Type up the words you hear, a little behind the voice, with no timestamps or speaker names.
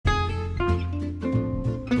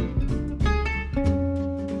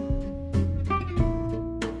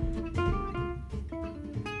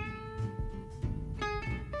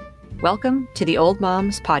Welcome to the Old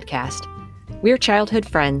Moms Podcast. We're childhood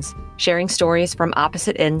friends sharing stories from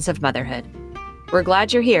opposite ends of motherhood. We're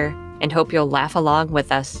glad you're here and hope you'll laugh along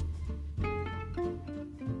with us.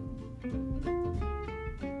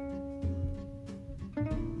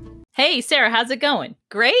 Hey, Sarah, how's it going?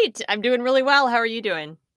 Great. I'm doing really well. How are you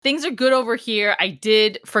doing? Things are good over here. I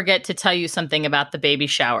did forget to tell you something about the baby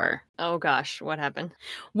shower. Oh gosh, what happened?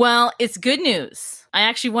 Well, it's good news. I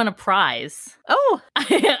actually won a prize. Oh,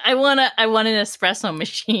 I won an espresso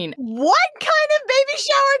machine. what kind of baby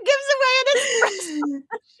shower gives away an espresso machine?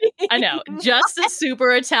 I know, just a super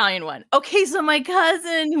Italian one. Okay, so my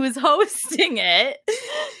cousin who is hosting it,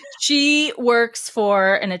 she works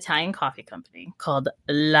for an Italian coffee company called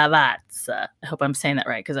Lavazza. I hope I'm saying that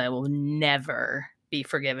right because I will never be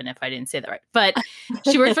forgiven if I didn't say that right. But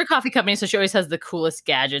she works for a coffee company, so she always has the coolest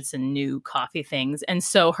gadgets and new coffee things. And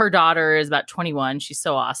so her daughter is about 21. She's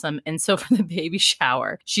so awesome. And so for the baby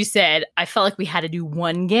shower, she said, I felt like we had to do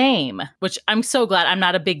one game, which I'm so glad. I'm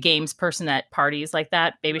not a big games person at parties like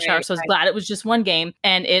that, baby shower. So I was glad it was just one game.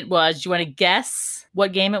 And it was, do you want to guess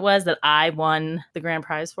what game it was that I won the grand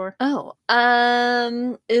prize for? Oh,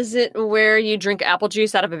 is it where you drink apple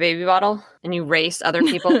juice out of a baby bottle and you race other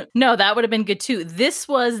people? No, that would have been good too. This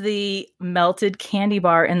was the melted candy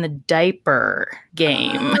bar in the diaper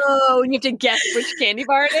game. Oh, you have to guess which candy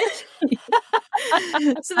bar it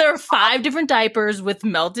is? So there were 5 different diapers with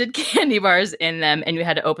melted candy bars in them, and you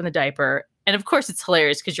had to open the diaper. And of course, it's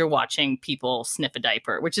hilarious because you're watching people sniff a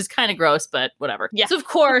diaper, which is kind of gross, but whatever. Yeah. So of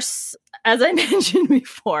course, as I mentioned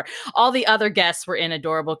before, all the other guests were in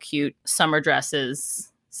adorable, cute summer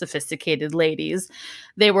dresses, sophisticated ladies.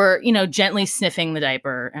 They were, gently sniffing the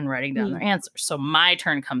diaper and writing down their answers. So my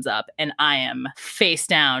turn comes up and I am face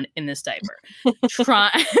down in this diaper.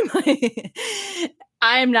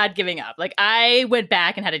 I am not giving up. Like, I went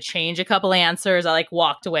back and had to change a couple answers. I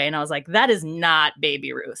walked away and I was like, that is not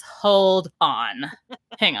Baby Ruth. Hold on.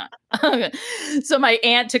 Hang on. So my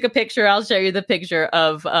aunt took a picture. I'll show you the picture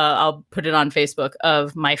of, I'll put it on Facebook,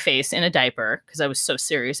 of my face in a diaper because I was so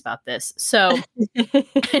serious about this. So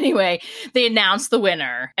anyway, they announced the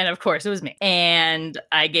winner. And of course it was me. And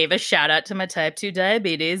I gave a shout out to my type 2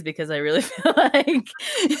 diabetes because I really feel like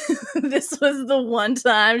this was the one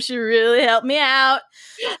time she really helped me out.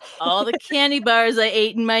 All the candy bars I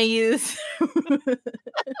ate in my youth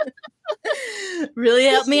really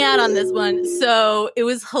helped me out on this one. So it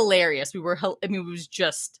was hilarious. It was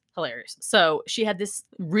just hilarious. So she had this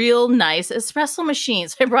real nice espresso machine.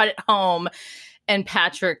 So I brought it home. And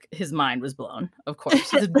Patrick, his mind was blown, of course.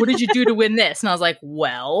 He said, what did you do to win this? And I was like,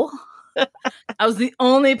 well, I was the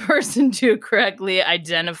only person to correctly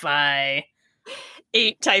identify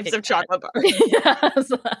 8 types of chocolate bars.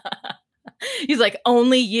 Yes. He's like,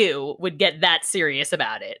 only you would get that serious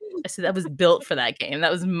about it. I said, that was built for that game.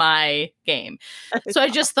 That was my game. So I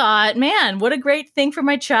just thought, man, what a great thing for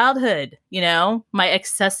my childhood. My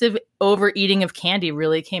excessive overeating of candy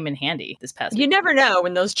really came in handy this past week. You never know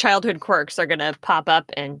when those childhood quirks are going to pop up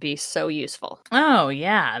and be so useful. Oh,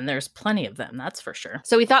 yeah. And there's plenty of them. That's for sure.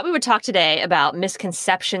 So we thought we would talk today about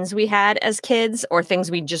misconceptions we had as kids or things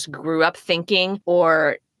we just grew up thinking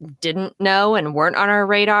or didn't know and weren't on our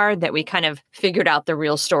radar that we kind of figured out the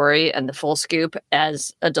real story and the full scoop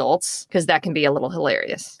as adults, because that can be a little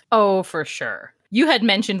hilarious. Oh, for sure. You had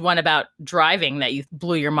mentioned one about driving that you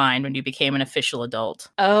blew your mind when you became an official adult.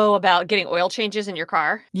 Oh, about getting oil changes in your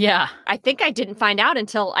car? Yeah. I think I didn't find out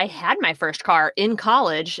until I had my first car in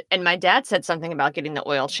college, and my dad said something about getting the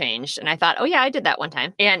oil changed. And I thought, oh yeah, I did that one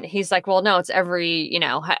time. And he's like, well, no, it's every,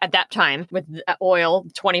 at that time with oil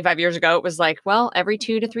 25 years ago, it was like, well, every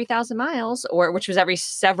 2,000 to 3,000 miles, which was every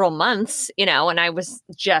several months, and I was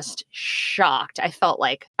just shocked. I felt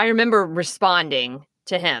like, I remember responding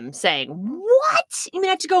to him saying, what? You mean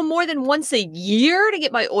I have to go more than once a year to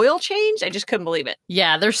get my oil changed? I just couldn't believe it.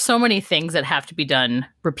 Yeah, there's so many things that have to be done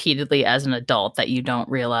repeatedly as an adult that you don't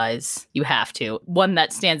realize you have to. One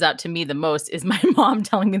that stands out to me the most is my mom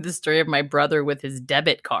telling me the story of my brother with his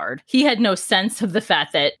debit card. He had no sense of the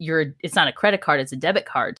fact that it's not a credit card, it's a debit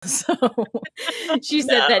card. So she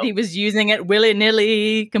said that he was using it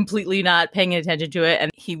willy-nilly, completely not paying attention to it.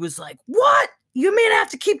 And he was like, what? You mean I have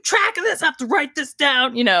to keep track of this? I have to write this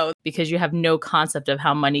down, because you have no concept of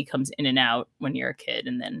how money comes in and out when you're a kid.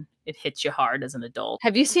 And then it hits you hard as an adult.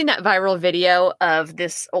 Have you seen that viral video of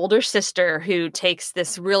this older sister who takes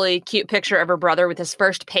this really cute picture of her brother with his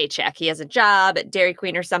first paycheck? He has a job at Dairy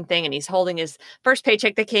Queen or something, and he's holding his first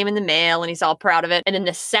paycheck that came in the mail, and he's all proud of it. And in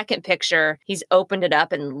the second picture, he's opened it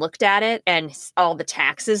up and looked at it and all the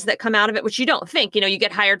taxes that come out of it, which you don't think. You know, you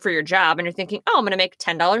get hired for your job and you're thinking, oh, I'm going to make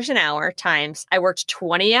 $10 an hour times I worked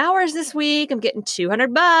 20 hours this week. I'm getting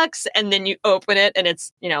 $200. $100 and then you open it and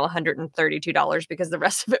it's, $132 because the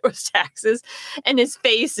rest of it was taxes. And his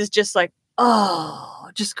face is just like, oh,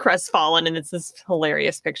 just crestfallen. And it's this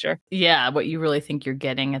hilarious picture. Yeah, what you really think you're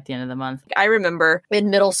getting at the end of the month. I remember in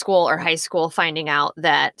middle school or high school finding out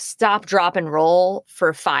that stop, drop, and roll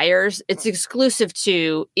for fires, it's exclusive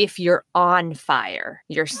to if you're on fire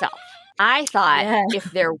yourself. I thought if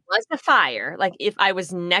there was a fire, like if I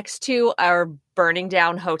was next to a burning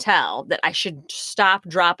down hotel, that I should stop,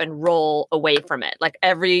 drop, and roll away from it. Like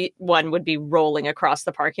everyone would be rolling across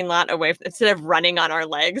the parking lot away instead of running on our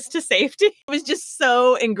legs to safety. It was just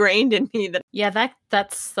so ingrained in me that. Yeah,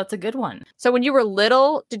 that's a good one. So when you were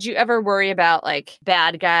little, did you ever worry about like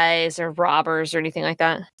bad guys or robbers or anything like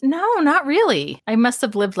that? No, not really. I must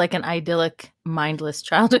have lived like an idyllic, mindless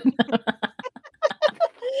childhood.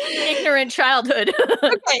 Ignorant childhood.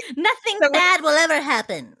 Okay. Nothing bad will ever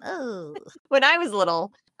happen. Oh. When I was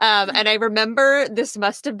little, and I remember this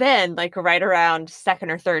must have been like right around 2nd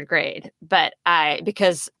or 3rd grade, but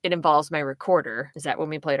because it involves my recorder. Is that when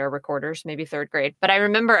we played our recorders? Maybe 3rd grade. But I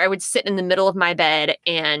remember I would sit in the middle of my bed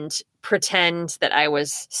and pretend that I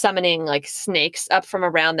was summoning like snakes up from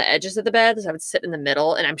around the edges of the bed. So I would sit in the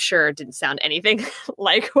middle, and I'm sure it didn't sound anything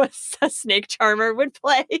like what a snake charmer would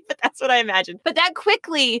play, but that's what I imagined. But that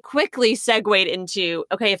quickly segued into,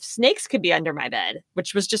 okay, if snakes could be under my bed,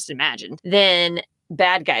 which was just imagined, then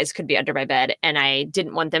bad guys could be under my bed, and I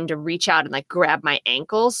didn't want them to reach out and like grab my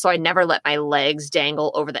ankles. So I never let my legs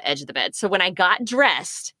dangle over the edge of the bed. So when I got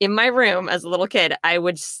dressed in my room as a little kid, I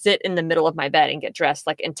would sit in the middle of my bed and get dressed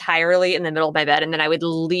like entirely in the middle of my bed. And then I would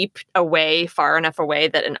leap away far enough away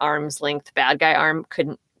that an arm's length bad guy arm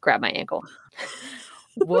couldn't grab my ankle.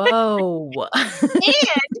 Whoa.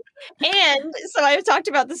 And so I've talked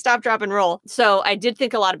about the stop, drop, and roll. So I did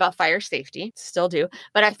think a lot about fire safety, still do,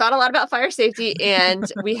 but I thought a lot about fire safety. And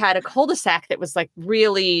we had a cul-de-sac that was like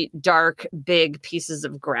really dark, big pieces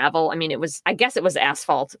of gravel. I mean, I guess it was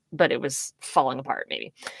asphalt, but it was falling apart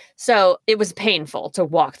maybe. So it was painful to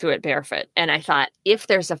walk through it barefoot. And I thought, if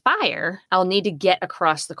there's a fire, I'll need to get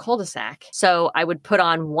across the cul-de-sac. So I would put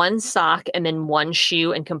on one sock and then one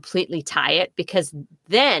shoe and completely tie it, because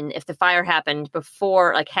then if the fire happened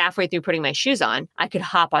before, like halfway through putting my shoes on, I could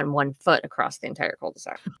hop on one foot across the entire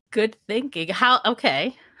cul-de-sac. Good thinking.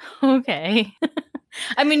 Okay.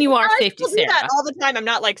 I mean, you are safety Sarah. I do that all the time. I'm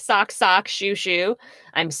not like sock, shoe.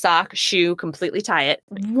 I'm sock, shoe, completely tie it.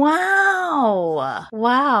 Wow.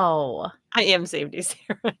 I am safety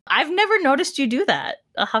Sarah. I've never noticed you do that.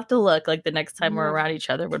 I'll have to look like the next time we're around each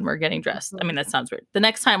other when we're getting dressed. I mean, that sounds weird. The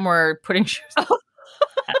next time we're putting shoes on.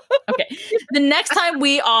 Okay. The next time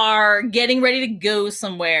we are getting ready to go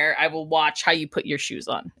somewhere, I will watch how you put your shoes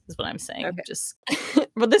on, is what I'm saying. Okay.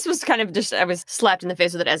 Well, this was kind of just, I was slapped in the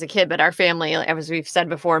face with it as a kid, but our family, as we've said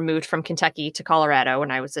before, moved from Kentucky to Colorado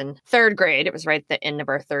when I was in 3rd grade. It was right at the end of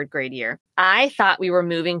our 3rd grade year. I thought we were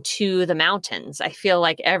moving to the mountains. I feel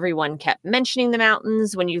like everyone kept mentioning the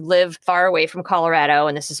mountains. When you live far away from Colorado,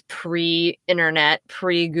 and this is pre-internet,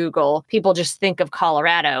 pre-Google, people just think of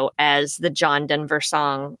Colorado as the John Denver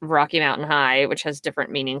song Rocky Mountain High, which has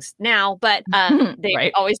different meanings now, but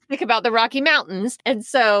they always think about the Rocky Mountains. And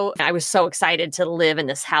so I was so excited to live in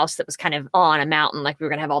this house that was kind of on a mountain, like we were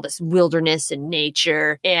going to have all this wilderness and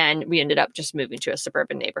nature. And we ended up just moving to a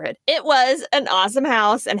suburban neighborhood. It was an awesome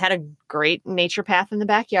house and had a great nature path in the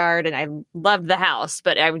backyard. And I loved the house,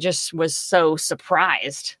 but I just was so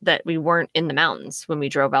surprised that we weren't in the mountains when we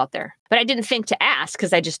drove out there. But I didn't think to ask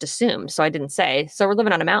because I just assumed. So I didn't say, so we're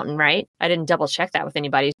living on a mountain, right? I didn't double check that with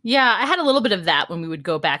anybody. Yeah, I had a little bit of that when we would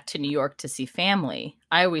go back to New York to see family.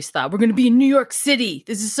 I always thought, we're going to be in New York City.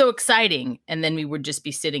 This is so exciting. And then we would just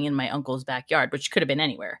be sitting in my uncle's backyard, which could have been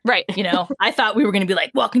anywhere. Right. You know, I thought we were going to be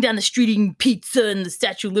like walking down the street eating pizza and the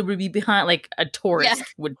Statue of Liberty behind, like a tourist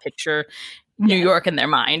would picture New York in their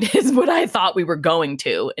mind is what I thought we were going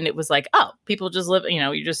to. And it was like, oh, people just live,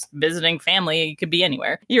 you're just visiting family. You could be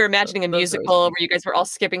anywhere. You're imagining a musical where you guys were all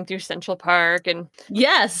skipping through Central Park and...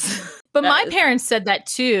 Yes. But my parents said that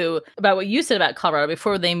too, about what you said about Colorado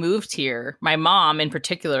before they moved here. My mom in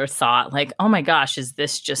particular thought like, oh my gosh, is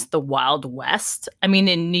this just the Wild West? I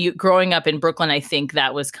mean, growing up in Brooklyn, I think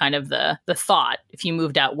that was kind of the thought. If you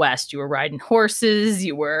moved out west, you were riding horses,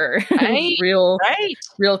 you were real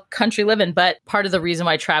country living. But part of the reason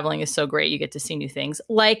why traveling is so great, you get to see new things,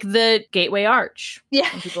 like the Gateway Arch. Yeah.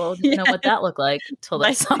 And people didn't know what that looked like until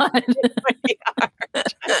they saw it.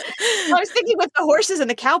 I was thinking with the horses and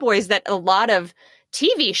the cowboys that a lot of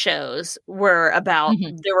TV shows were about,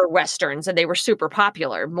 there were Westerns and they were super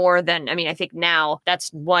popular more than, I think now that's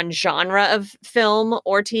one genre of film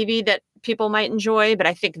or TV that people might enjoy, but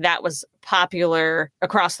I think that was popular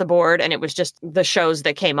across the board. And it was just the shows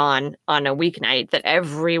that came on a weeknight that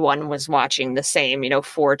everyone was watching the same,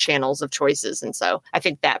 4 channels of choices. And so I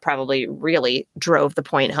think that probably really drove the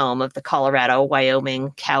point home of the Colorado,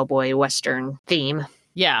 Wyoming, cowboy, Western theme.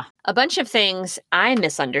 Yeah. A bunch of things I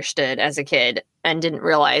misunderstood as a kid and didn't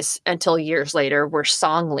realize until years later were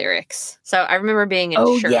song lyrics. So I remember being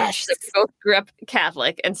in church. Yes. So we both grew up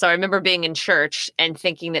Catholic. And so I remember being in church and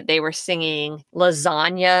thinking that they were singing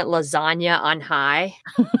lasagna on high.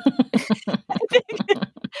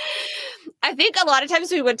 I think a lot of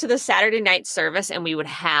times we went to the Saturday night service and we would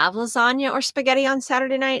have lasagna or spaghetti on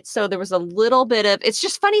Saturday night. So there was a little bit of, it's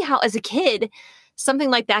just funny how as a kid,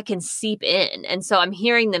 something like that can seep in. And so I'm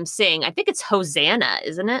hearing them sing. I think it's Hosanna,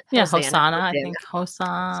 isn't it? Yeah, Hosanna. I think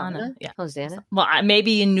Hosanna. Yeah. Hosanna. Well,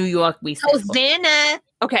 maybe in New York we say Hosanna.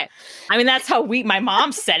 Okay. I mean, that's how my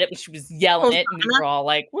mom said it when she was yelling it. And we were all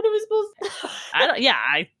like, what are we supposed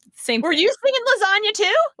to? Same. Were you singing lasagna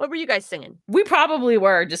too? What were you guys singing? We probably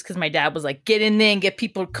were, just because my dad was like, get in there and get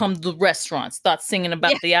people to come to the restaurant. Start singing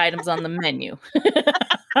about the items on the menu.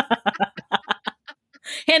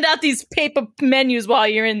 Hand out these paper menus while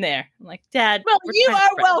you're in there. I'm like, Dad. Well, you are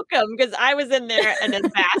welcome, because I was in there an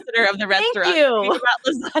ambassador of the restaurant. Thank you. About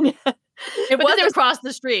lasagna. It wasn't across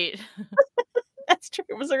the street. That's true.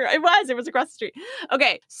 It was across the street.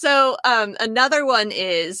 Okay. So another one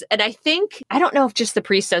is, and I don't know if just the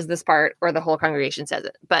priest says this part or the whole congregation says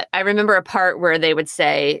it, but I remember a part where they would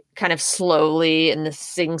say kind of slowly in the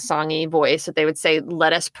sing-songy voice that they would say,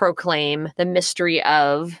 let us proclaim the mystery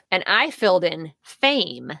of, and I filled in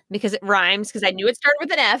fame because it rhymes, because I knew it started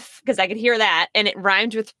with an F because I could hear that, and it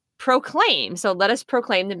rhymed with proclaim. So let us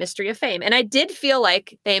proclaim the mystery of fame. And I did feel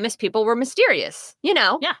like famous people were mysterious.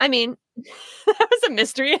 Yeah. I mean, that was a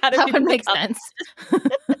mystery. How that would make sense.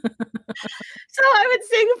 So I would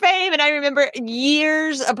sing fame, and I remember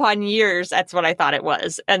years upon years, that's what I thought it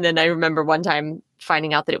was. And then I remember one time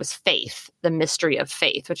finding out that it was faith, the mystery of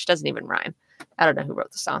faith, which doesn't even rhyme. I don't know who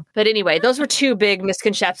wrote the song. But anyway, those were 2 big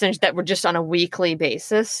misconceptions that were just on a weekly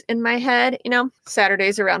basis in my head,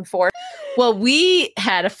 Saturdays around 4. Well, we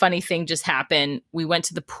had a funny thing just happen. We went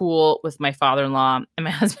to the pool with my father-in-law and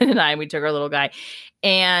my husband and I, and we took our little guy.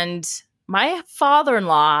 And my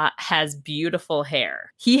father-in-law has beautiful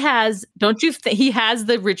hair. He has, he has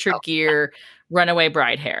the Richard Gere Runaway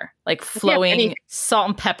Bride hair, like flowing, salt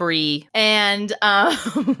and peppery. And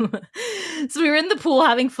so we were in the pool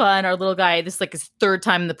having fun. Our little guy, this is like his 3rd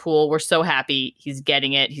time in the pool. We're so happy. He's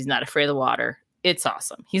getting it. He's not afraid of the water. It's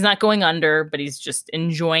awesome. He's not going under, but he's just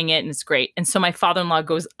enjoying it, and it's great. And so my father-in-law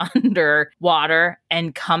goes under water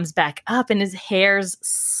and comes back up, and his hair's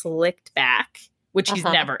slicked back, which he's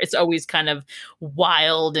never. It's always kind of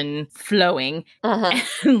wild and flowing. And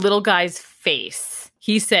little guy's face,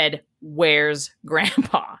 he said, "Where's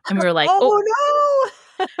Grandpa?" And we were like, oh no.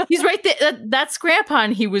 He's right there. That's Grandpa.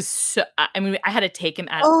 And he was so, I had to take him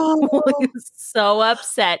out of the pool. He was so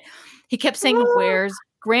upset. He kept saying, "Where's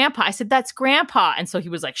Grandpa?" I said, "That's Grandpa." And so he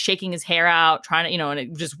was like shaking his hair out, trying to, and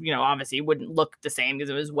it just, obviously it wouldn't look the same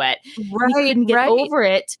because it was wet. Right. He couldn't get over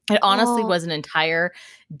it. It honestly was an entire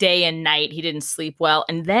day and night. He didn't sleep well.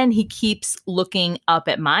 And then he keeps looking up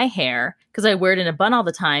at my hair because I wear it in a bun all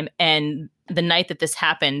the time. And the night that this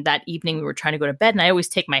happened, that evening, we were trying to go to bed, and I always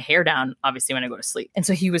take my hair down, obviously, when I go to sleep. And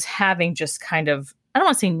so he was having just kind of, I don't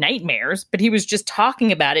want to say nightmares, but he was just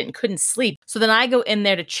talking about it and couldn't sleep. So then I go in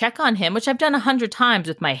there to check on him, which I've done 100 times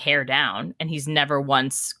with my hair down, and he's never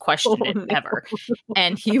once questioned it, ever.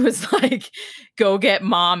 And he was like, "Go get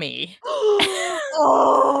mommy."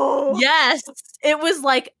 Yes. It was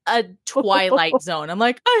like a Twilight Zone. I'm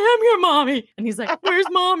like, "I am your mommy." And he's like, "Where's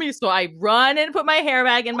mommy?" So I run and put my hair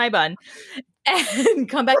back in my bun and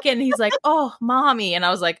come back in. And he's like, "Oh, mommy." And I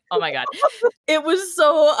was like, oh my God. It was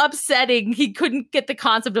so upsetting. He couldn't get the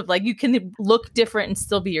concept of like, you can look different and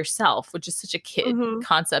still be yourself, which is such a kid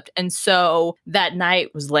concept. And so that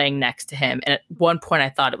night was laying next to him. And at one point I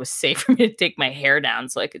thought it was safe for me to take my hair down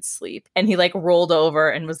so I could sleep. And he like rolled over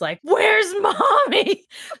and was like, "Where's mommy?"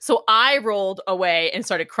 So I rolled away and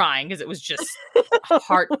started crying because it was just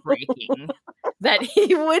heartbreaking that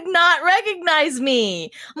he would not recognize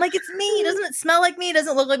me. I'm like, "It's me. Doesn't it smell like me? It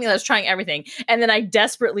doesn't look like me." I was trying everything. And then I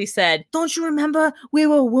desperately said, "Don't you remember we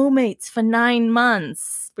were roommates for 9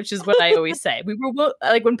 months?" Which is what I always say. We were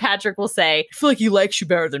like when Patrick will say, "I feel like he likes you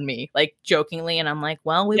better than me," like jokingly. And I'm like,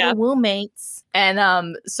 "Well, we were roommates."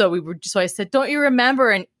 And so I said, "Don't you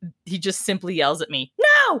remember?" And he just simply yells at me,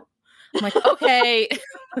 "No!" I'm like, "Okay."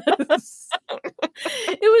 It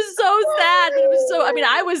was so sad. It was so, I mean,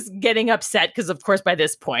 I was getting upset because, of course, by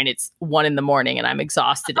this point it's 1 a.m. and I'm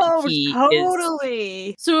exhausted. And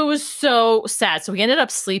Totally. So it was so sad. So we ended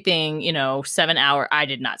up sleeping, 7 hours. I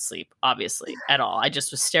did not sleep, obviously, at all. I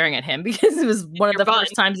just was staring at him because it was one of the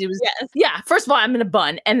first times he was. Yes. Yeah. First of all, I'm in a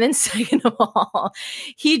bun. And then second of all,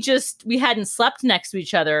 we hadn't slept next to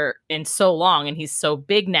each other in so long. And he's so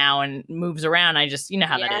big now and moves around. I just, you know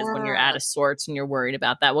how that is when you're out of sorts and you're worried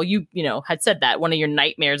about that. Well, you had said that one of your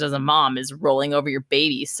nightmares as a mom is rolling over your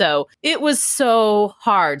baby. So it was so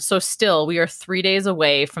hard. So still, we are 3 days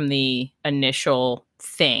away from the initial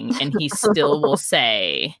thing, and he still will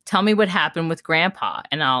say, "Tell me what happened with Grandpa,"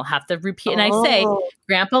 and I'll have to repeat. And I say,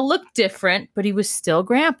 "Grandpa looked different, but he was still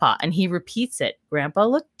Grandpa," and he repeats it. Grandpa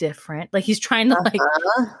looked different, like he's trying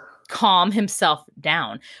to calm himself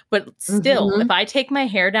down. But still, if I take my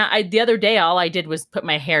hair down, the other day, all I did was put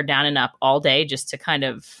my hair down and up all day just to kind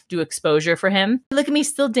of do exposure for him. Look at me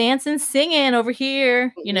still dancing, singing over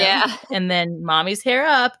here, and then mommy's hair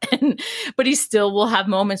up. But he still will have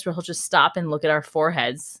moments where he'll just stop and look at our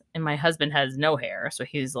foreheads. And my husband has no hair. So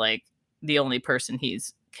he's like the only person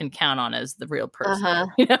can count on as the real person,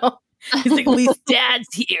 He's like, at least dad's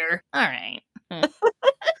here. All right.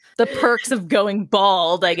 The perks of going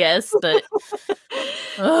bald, I guess, but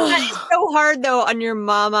that is so hard though on your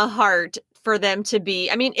mama heart for them to be.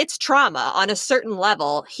 I mean, it's trauma on a certain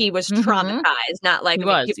level. He was traumatized, not like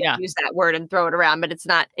people use that word and throw it around, but it's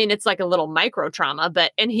not, and it's like a little micro trauma,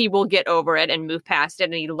 and he will get over it and move past it,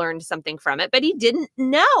 and he learned something from it, but he didn't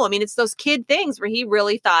know. I mean, it's those kid things where he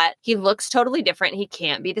really thought he looks totally different. He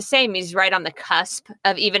can't be the same. He's right on the cusp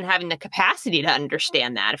of even having the capacity to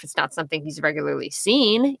understand that if it's not something he's regularly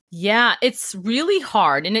seen. Yeah, it's really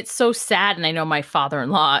hard, and it's so sad. And I know my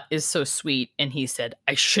father-in-law is so sweet, and he said,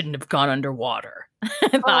 "I shouldn't have gone underwater."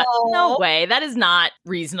 I thought, no way, that is not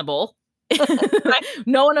reasonable.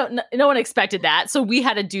 No one expected that. So we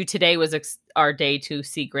had to do today was our day to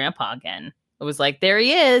see Grandpa again. It was like, there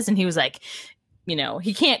he is, and he was like,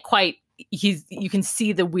 he can't quite. You can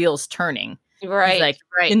see the wheels turning. Right, he's like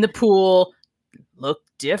right in the pool. Look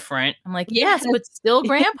different. I'm like, yes, but still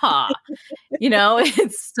Grandpa.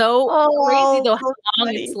 It's so crazy though how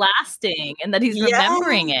long it's lasting and that he's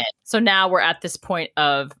remembering it. So now we're at this point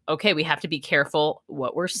of, okay, we have to be careful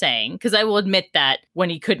what we're saying. Because I will admit that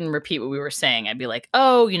when he couldn't repeat what we were saying, I'd be like,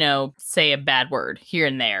 say a bad word here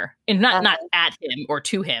and there. And not at him or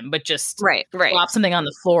to him, but just drop something on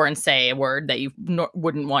the floor and say a word that you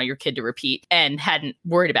wouldn't want your kid to repeat and hadn't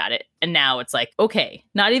worried about it. And now it's like, okay,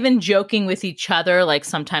 not even joking with each other. Like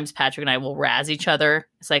sometimes Patrick and I will razz each other.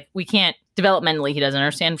 It's like, we can't, developmentally, he doesn't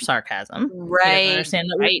understand sarcasm. Right. He doesn't understand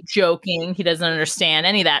that we're joking. He doesn't understand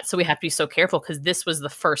any of that. So we have to be so careful because this was the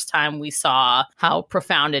first time we saw how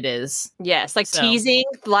profound it is. Yes. Like teasing.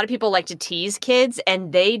 A lot of people like to tease kids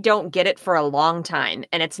and they don't get it for a long time.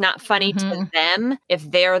 And it's not funny to them if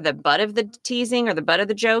they're the butt of the teasing or the butt of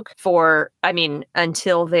the joke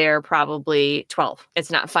until they're probably 12.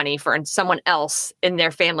 It's not funny for someone else in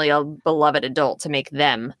their family, a beloved adult, to make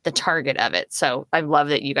them the target of it. So I love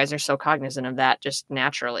that you guys are so cognizant of that just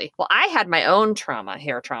naturally. Well, I had my own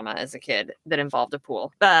hair trauma as a kid that involved a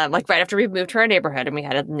pool. Like right after we moved to our neighborhood and we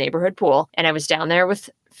had a neighborhood pool, and I was down there with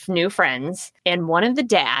new friends, and one of the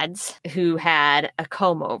dads who had a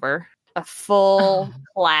comb over, a full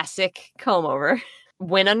classic comb over,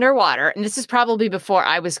 went underwater. And this is probably before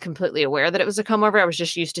I was completely aware that it was a comb over. I was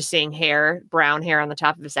just used to seeing brown hair on the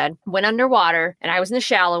top of his head. Went underwater, and I was in the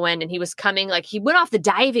shallow end, and he was coming, he went off the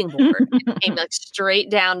diving board and came straight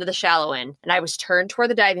down to the shallow end. And I was turned toward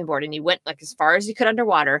the diving board, and he went as far as he could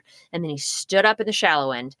underwater. And then he stood up in the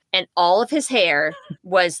shallow end, and all of his hair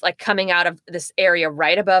was coming out of this area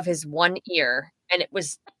right above his one ear. And it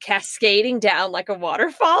was cascading down like a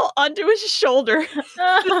waterfall onto his shoulder.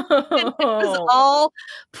 It was all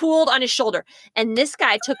pooled on his shoulder. And this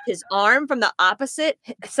guy took his arm from the opposite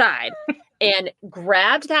side and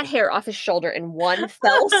grabbed that hair off his shoulder in one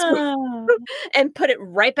fell swoop and put it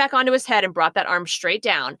right back onto his head and brought that arm straight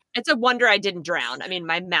down. It's a wonder I didn't drown. I mean,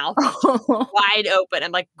 my mouth was wide open.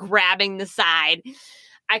 I'm grabbing the side.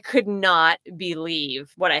 I could not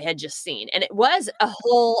believe what I had just seen. And it was a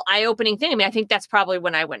whole eye-opening thing. I mean, I think that's probably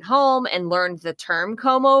when I went home and learned the term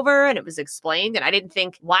comb over, and it was explained. And I didn't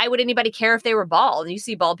think, why would anybody care if they were bald? You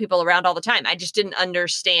see bald people around all the time. I just didn't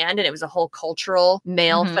understand. And it was a whole cultural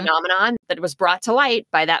male phenomenon that was brought to light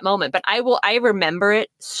by that moment. But I remember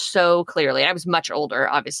it so clearly. I was much older,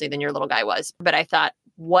 obviously, than your little guy was. But I thought,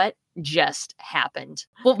 what just happened?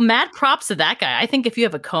 Well, mad props to that guy. I think if you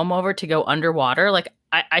have a comb over to go underwater,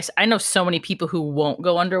 I know so many people who won't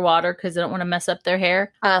go underwater because they don't want to mess up their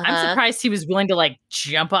hair. I'm Uh-huh. surprised he was willing to like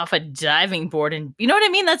jump off a diving board and you know what I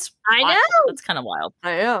mean? That's I wild. know. That's kind of wild.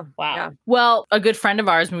 I know. Wow. Yeah. Well, a good friend of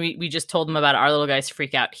ours, when we just told him about our little guy's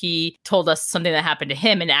freak out, he told us something that happened to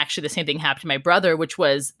him. And actually, the same thing happened to my brother, which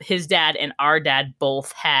was his dad and our dad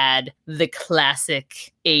both had the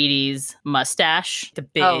classic 80s mustache, the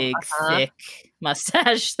big, thick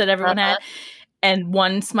mustache that everyone had. And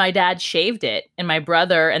once my dad shaved it, and my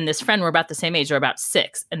brother and this friend were about the same age, they're about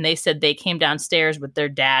 6, and they said they came downstairs with their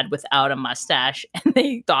dad without a mustache, and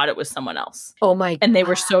they thought it was someone else. Oh my God. And they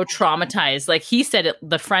were so traumatized. Like he said,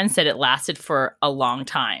 the friend said it lasted for a long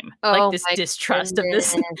time. Like this distrust of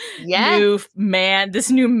this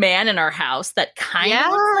new man in our house that kind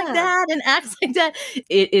of looks like that and acts like that.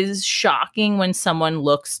 It is shocking when someone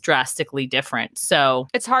looks drastically different. So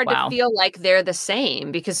it's hard to feel like they're the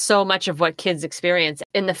same because so much of what kids experience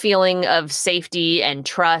in the feeling of safety and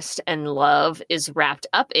trust and love is wrapped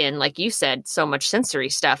up in, like you said, so much sensory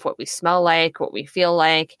stuff, what we smell like, what we feel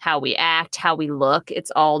like, how we act, how we look. It's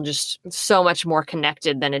all just so much more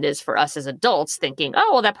connected than it is for us as adults thinking,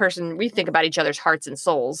 oh, well, that person, we think about each other's hearts and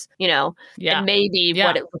souls, you know, and maybe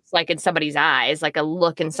what it looks like in somebody's eyes, like a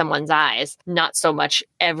look in someone's eyes, not so much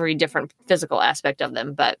every different physical aspect of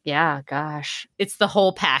them. But yeah, gosh. It's the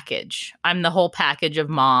whole package. I'm the whole package of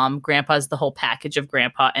mom. Grandpa's the whole package of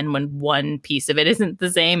grandpa. And when one piece of it isn't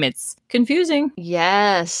the same, it's confusing.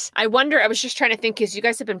 Yes. I wonder, I was just trying to think, because you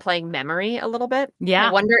guys have been playing memory a little bit. Yeah.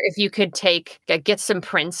 I wonder if you could get some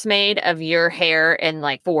prints made of your hair in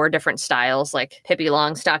like 4 different styles, like Pippi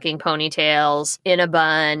Longstocking ponytails, in a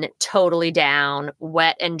bun, totally down,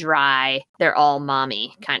 wet and dry. They're all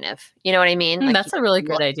mommy kind of. You know what I mean? Like that's a really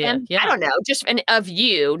good idea. Yeah. I don't know. Just of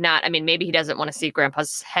you, not, I mean, maybe he doesn't want to see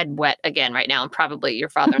grandpa's head wet again right now. And probably your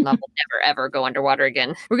father-in-law will never, ever go underwater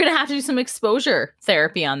again. We're going to have to do some exposure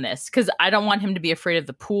therapy on this because I don't want him to be afraid of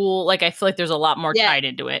the pool. Like, I feel like there's a lot more tied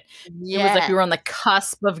into it. Yeah. It was like we were on the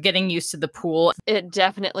cusp of getting used to the pool. It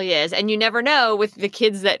definitely is. And you never know with the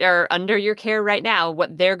kids that are under your care right now,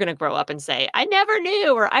 what they're going to grow up and say, I never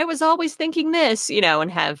knew, or I was always thinking this, you know,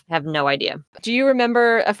 and have no idea. Do you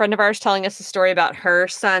remember a friend of ours telling us a story about her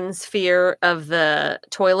son's fear of the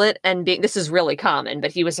toilet and this is really common,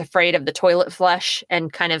 but he was afraid of the toilet flush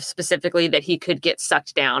and kind of specifically that he could get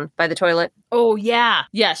sucked down by the toilet? Oh, yeah.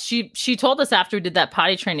 Yes. She told us after we did that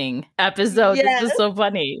potty training episode. Yes. This was so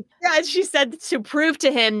funny. Yeah. She said to prove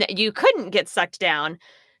to him that you couldn't get sucked down,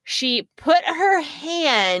 she put her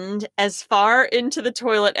hand as far into the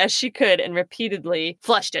toilet as she could and repeatedly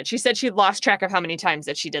flushed it. She said she lost track of how many times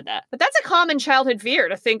that she did that. But that's a common childhood fear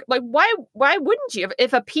to think, like, why wouldn't you?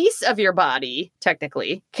 If a piece of your body,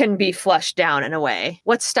 technically, can be flushed down in a way,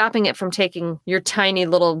 what's stopping it from taking your tiny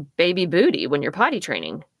little baby booty when you're potty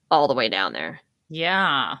training all the way down there?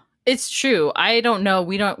 Yeah, it's true. I don't know.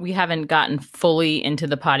 We haven't gotten fully into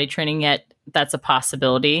the potty training yet. That's a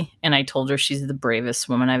possibility. And I told her she's the bravest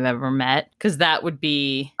woman I've ever met because that would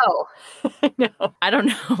be... Oh, no. I don't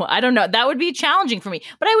know. That would be challenging for me,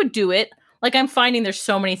 but I would do it. Like, I'm finding there's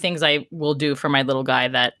so many things I will do for my little guy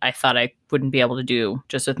that I thought I wouldn't be able to do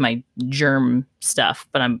just with my germ stuff.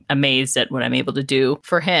 But I'm amazed at what I'm able to do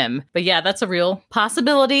for him. But yeah, that's a real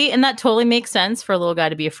possibility. And that totally makes sense for a little guy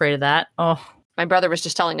to be afraid of that. Oh, my brother was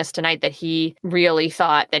just telling us tonight that he really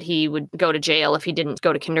thought that he would go to jail if he didn't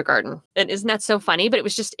go to kindergarten. And isn't that so funny? But it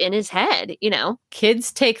was just in his head, you know?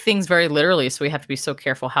 Kids take things very literally, so we have to be so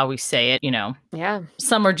careful how we say it, you know? Yeah.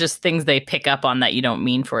 Some are just things they pick up on that you don't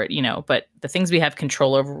mean for it, you know? But the things we have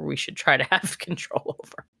control over, we should try to have control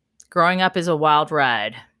over. Growing up is a wild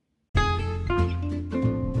ride.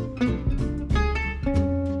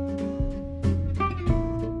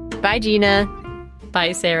 Bye, Gina.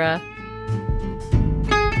 Bye, Sarah.